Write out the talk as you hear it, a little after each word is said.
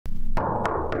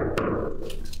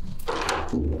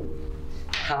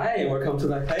Hi, welcome to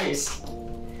my place.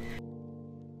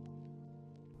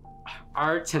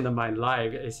 Art and my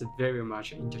life is very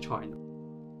much intertwined.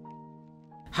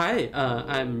 Hi,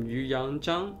 I'm Yuyang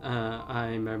Zhang.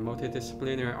 I'm a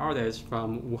multidisciplinary artist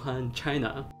from Wuhan,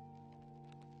 China.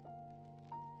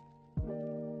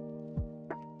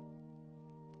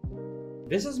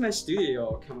 This is my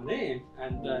studio coming in,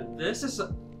 and this is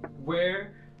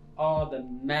where all the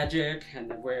magic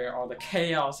and where all the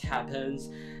chaos happens.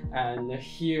 And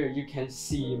here you can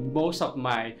see most of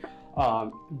my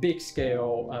big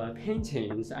scale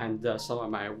paintings and some of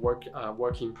my work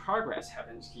in progress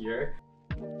happens here.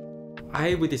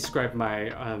 I would describe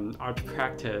my art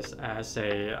practice as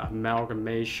an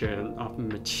amalgamation of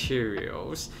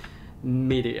materials,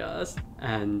 medias,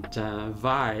 and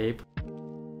vibe.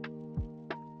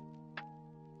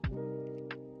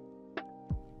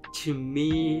 To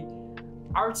me,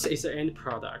 art is an end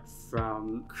product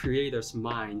from creators'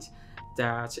 minds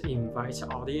that invites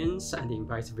audience and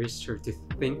invites visitors to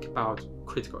think about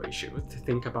critical issues, to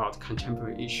think about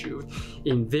contemporary issues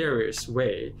in various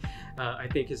ways. I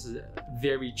think it's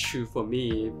very true for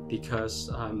me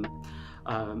because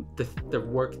the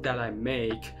work that I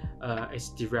make is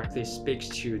directly speaks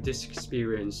to this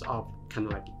experience of kind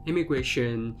of like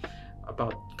immigration,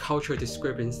 about cultural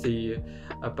discrepancy,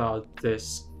 about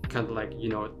this kind of like,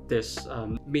 this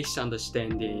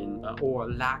misunderstanding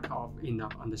or lack of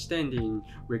enough understanding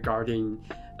regarding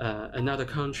another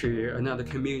country, another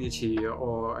community,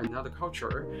 or another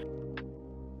culture.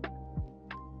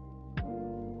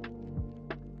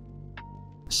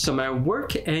 So my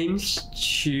work aims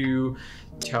to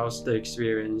tell the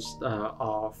experience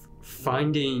of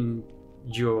finding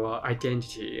your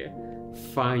identity,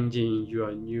 finding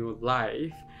your new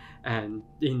life, and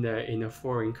in a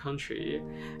foreign country,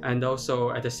 and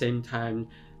also at the same time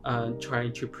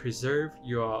trying to preserve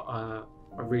your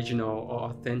original or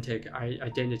authentic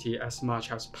identity as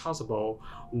much as possible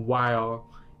while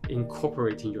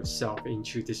incorporating yourself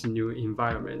into this new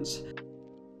environment.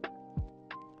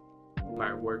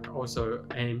 My work also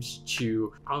aims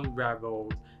to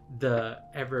unravel the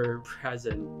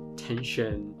ever-present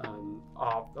tension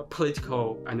of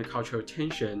political and cultural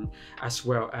tension, as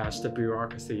well as the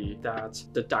bureaucracy that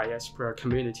the diaspora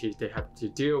communities they have to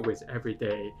deal with every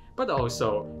day, but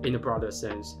also in a broader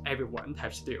sense, everyone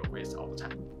has to deal with all the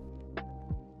time.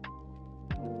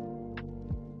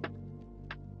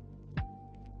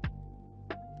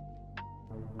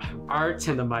 Art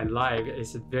and my life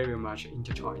is very much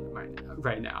intertwined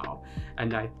right now,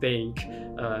 and I think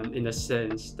in the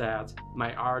sense that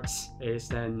my art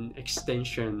is an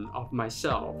extension of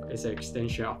myself, is an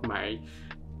extension of my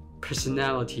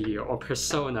personality or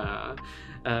persona.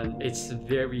 And it's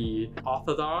very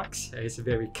orthodox, it's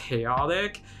very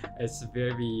chaotic, it's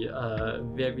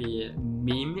very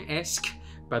meme-esque,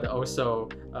 but also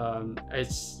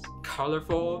it's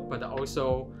colorful, but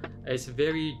also it's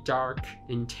very dark,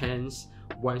 intense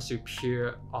once you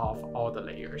peel off all the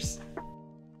layers.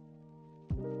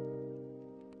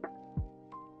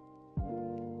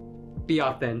 Be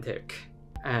authentic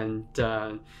and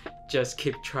just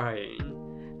keep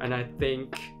trying. And I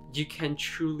think you can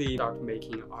truly start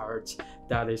making art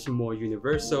that is more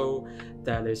universal,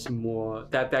 that is more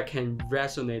that can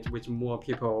resonate with more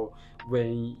people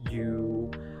when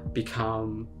you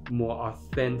become more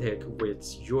authentic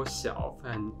with yourself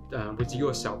and with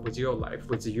your life,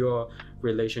 with your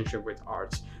relationship with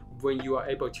art. When you are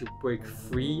able to break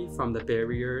free from the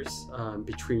barriers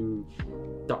between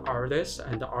the artist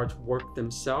and the artwork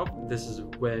themselves, this is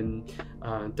when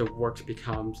the work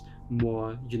becomes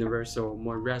more universal,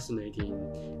 more resonating,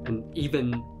 and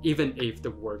even if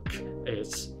the work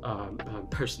is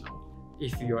personal.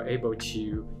 If you're able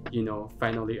to,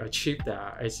 finally achieve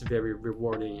that, it's very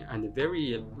rewarding and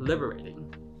very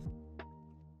liberating.